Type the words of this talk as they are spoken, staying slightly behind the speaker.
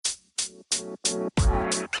What's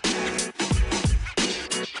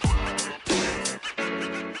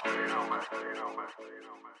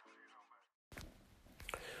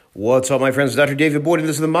up, my friends? Dr. David Boyd, and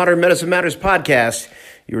this is the Modern Medicine Matters podcast,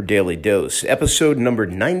 your daily dose, episode number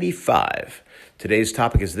 95. Today's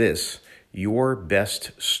topic is this: your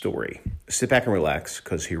best story. Sit back and relax,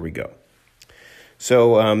 because here we go.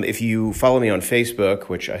 So if you follow me on Facebook,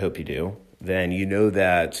 which I hope you do, then you know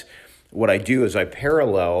that what I do is I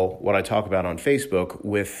parallel what I talk about on Facebook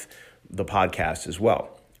with the podcast as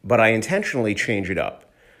well. But I intentionally change it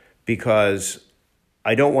up because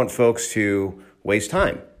I don't want folks to waste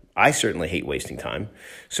time. I certainly hate wasting time.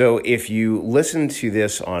 So if you listen to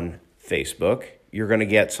this on Facebook, you're going to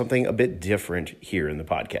get something a bit different here in the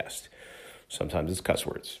podcast. Sometimes it's cuss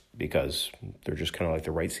words because they're just kind of like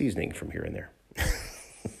the right seasoning from here and there.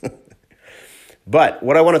 But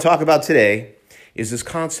what I want to talk about today is this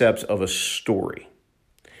concept of a story.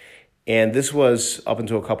 And this was up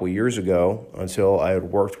until a couple years ago, until I had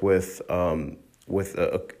worked with a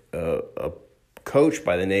coach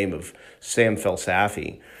by the name of Sam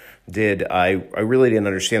Felsafi. I really didn't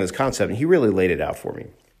understand this concept, and he really laid it out for me.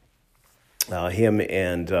 Him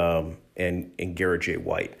and Garrett J.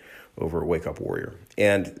 White over at Wake Up Warrior.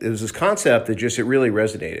 And it was this concept that it really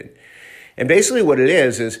resonated. And basically what it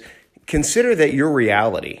is consider that your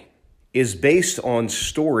reality is based on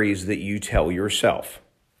stories that you tell yourself.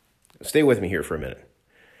 Stay with me here for a minute.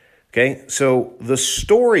 Okay? So the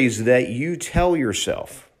stories that you tell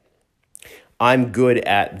yourself: I'm good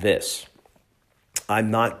at this.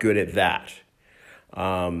 I'm not good at that.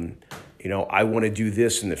 I want to do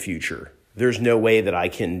this in the future. There's no way that I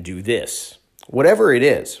can do this. Whatever it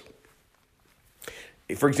is.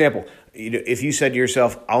 For example, if you said to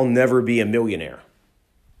yourself, I'll never be a millionaire.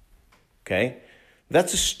 Okay?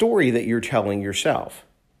 That's a story that you're telling yourself.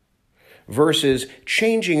 Versus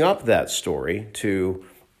changing up that story to,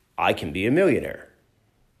 I can be a millionaire.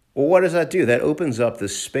 Well, what does that do? That opens up the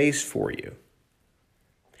space for you.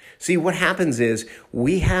 See, what happens is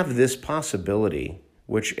we have this possibility,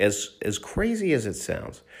 which as crazy as it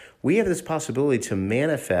sounds, we have this possibility to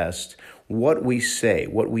manifest what we say,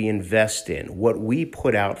 what we invest in, what we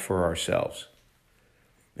put out for ourselves.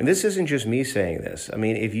 And this isn't just me saying this. I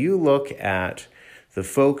mean, if you look at the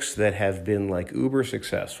folks that have been like uber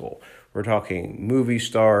successful, we're talking movie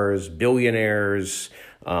stars, billionaires,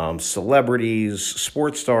 celebrities,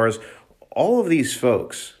 sports stars, all of these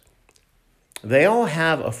folks, they all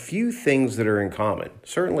have a few things that are in common.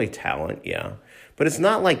 Certainly talent, yeah. But it's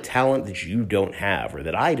not like talent that you don't have or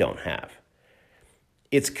that I don't have.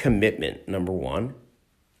 It's commitment, number one.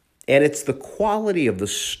 And it's the quality of the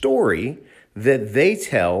story that they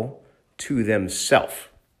tell to themselves.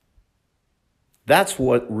 That's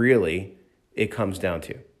what really it comes down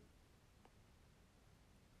to.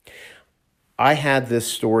 I had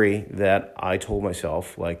this story that I told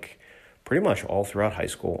myself pretty much all throughout high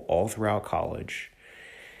school, all throughout college.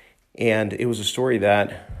 And it was a story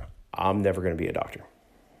that I'm never going to be a doctor.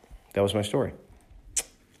 That was my story.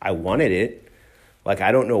 I wanted it.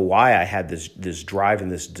 I don't know why I had this drive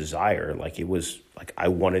and this desire. It was I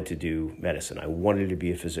wanted to do medicine. I wanted to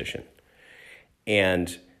be a physician.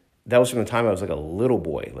 And that was from the time I was a little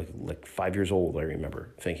boy, like 5 years old, I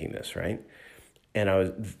remember thinking this, right? And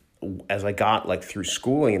as I got through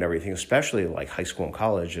schooling and everything, especially high school and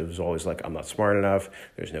college, it was always I'm not smart enough.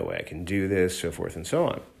 There's no way I can do this, so forth and so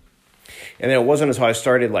on. And then it wasn't until I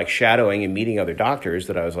started shadowing and meeting other doctors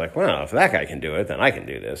that I was well, if that guy can do it, then I can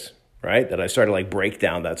do this, right? That I started break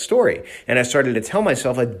down that story. And I started to tell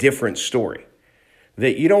myself a different story.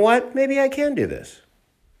 That, you know what, maybe I can do this.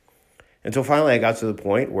 Until finally I got to the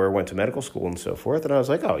point where I went to medical school and so forth, and I was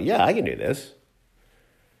oh yeah, I can do this.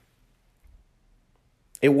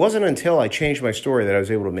 It wasn't until I changed my story that I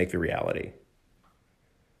was able to make the reality.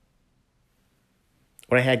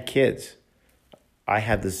 When I had kids, I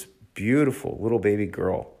had this beautiful little baby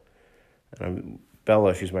girl. And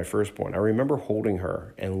Bella, she's my firstborn. I remember holding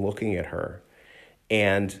her and looking at her.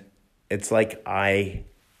 And it's I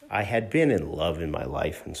had been in love in my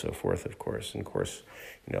life and so forth, of course. And of course,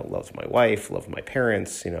 loved my wife, loved my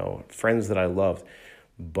parents, friends that I loved.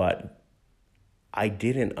 But I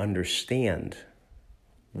didn't understand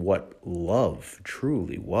what love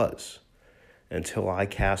truly was until I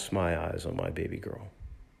cast my eyes on my baby girl.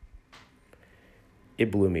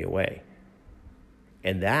 It blew me away.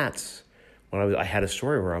 And that's when I had a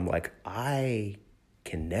story where I'm I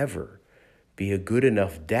can never be a good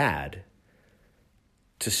enough dad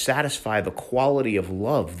to satisfy the quality of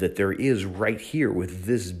love that there is right here with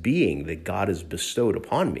this being that God has bestowed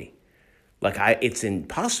upon me. It's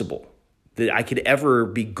impossible that I could ever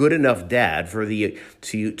be good enough dad for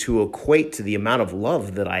to equate to the amount of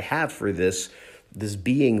love that I have for this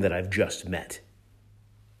being that I've just met.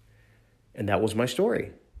 And that was my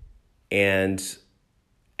story. And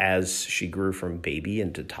as she grew from baby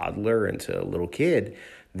into toddler into a little kid,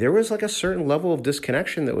 there was like a certain level of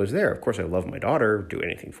disconnection that was there. Of course, I love my daughter, do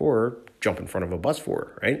anything for her, jump in front of a bus for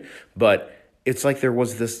her, right? But it's like there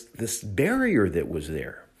was this barrier that was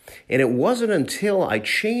there. And it wasn't until I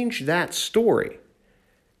changed that story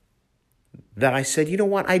that I said, you know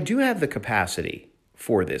what, I do have the capacity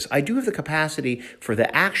for this. I do have the capacity for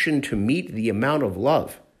the action to meet the amount of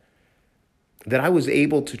love that I was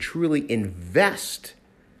able to truly invest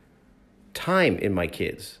time in my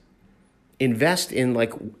kids. Invest in,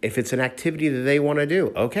 like, if it's an activity that they want to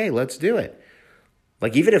do, okay, let's do it.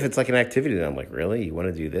 Like, even if it's like an activity that I'm like, really, you want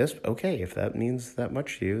to do this? Okay, if that means that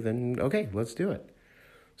much to you, then okay, let's do it.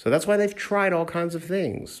 So that's why they've tried all kinds of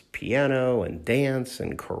things, piano and dance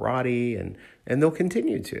and karate, and they'll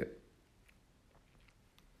continue to.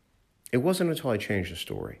 It wasn't until I changed the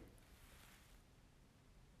story.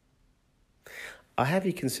 I'll have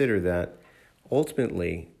you consider that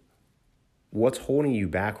ultimately what's holding you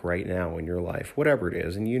back right now in your life, whatever it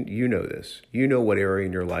is, and you know this. You know what area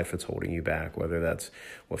in your life that's holding you back, whether that's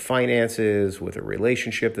with finances, with a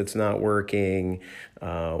relationship that's not working,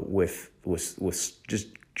 with just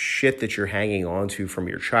shit that you're hanging on to from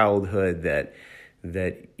your childhood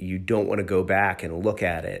that you don't want to go back and look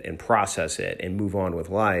at it and process it and move on with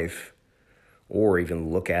life, or even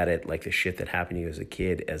look at it like the shit that happened to you as a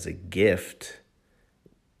kid as a gift,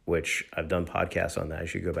 which I've done podcasts on that. You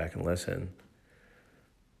should go back and listen.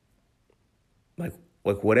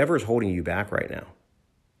 Like whatever's holding you back right now,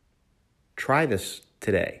 try this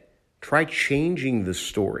today. Try changing the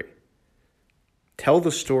story. Tell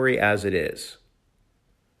the story as it is.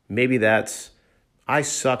 Maybe that's, I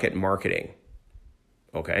suck at marketing.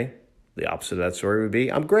 Okay. The opposite of that story would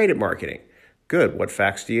be, I'm great at marketing. Good. What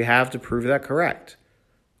facts do you have to prove that correct?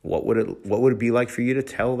 What would it be like for you to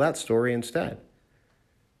tell that story instead?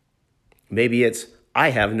 Maybe it's, I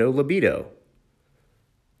have no libido.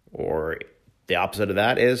 Or the opposite of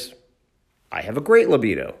that is, I have a great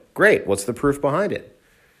libido. Great. What's the proof behind it?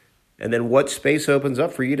 And then what space opens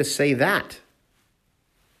up for you to say that?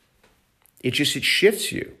 It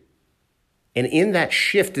shifts you. And in that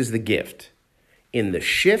shift is the gift. In the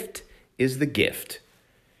shift is the gift.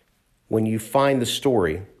 When you find the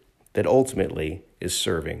story that ultimately is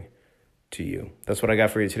serving to you. That's what I got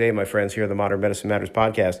for you today, my friends, here on the Modern Medicine Matters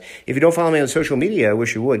podcast. If you don't follow me on social media, I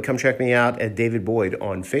wish you would. Come check me out at David Boyd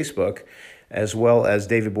on Facebook, as well as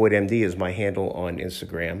David Boyd MD is my handle on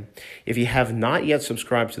Instagram. If you have not yet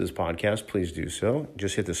subscribed to this podcast, please do so.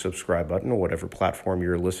 Just hit the subscribe button on whatever platform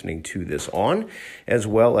you're listening to this on, as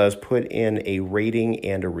well as put in a rating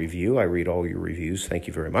and a review. I read all your reviews. Thank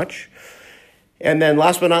you very much. And then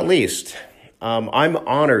last but not least, I'm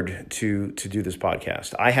honored to do this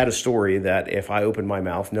podcast. I had a story that if I opened my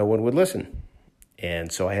mouth, no one would listen.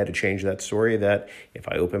 And so I had to change that story that if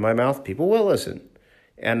I open my mouth, people will listen.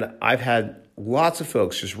 And I've had lots of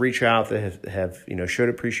folks just reach out that have showed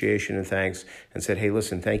appreciation and thanks and said, hey,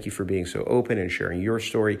 listen, thank you for being so open and sharing your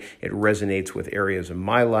story. It resonates with areas of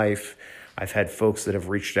my life. I've had folks that have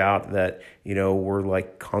reached out that, were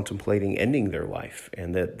like contemplating ending their life,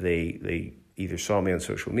 and that they either saw me on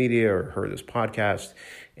social media or heard this podcast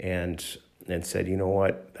and said, you know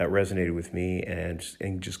what, that resonated with me and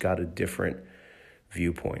just got a different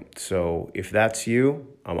viewpoint. So if that's you,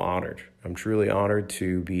 I'm honored. I'm truly honored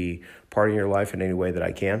to be part of your life in any way that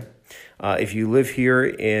I can. If you live here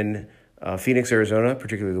in Phoenix, Arizona,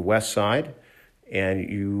 particularly the west side, and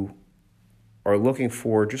you are looking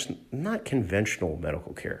for just not conventional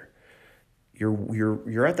medical care,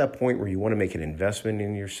 you're at that point where you want to make an investment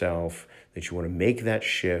in yourself, that you want to make that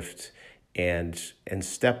shift and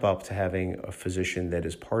step up to having a physician that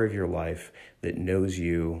is part of your life, that knows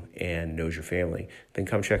you and knows your family, then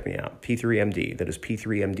come check me out. P3MD, that is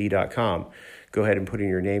p3md.com. Go ahead and put in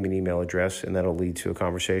your name and email address, and that'll lead to a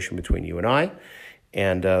conversation between you and I,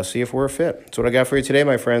 and see if we're a fit. That's what I got for you today,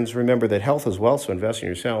 my friends. Remember that health is wealth, so invest in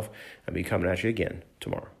yourself. I'll be coming at you again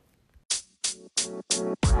tomorrow.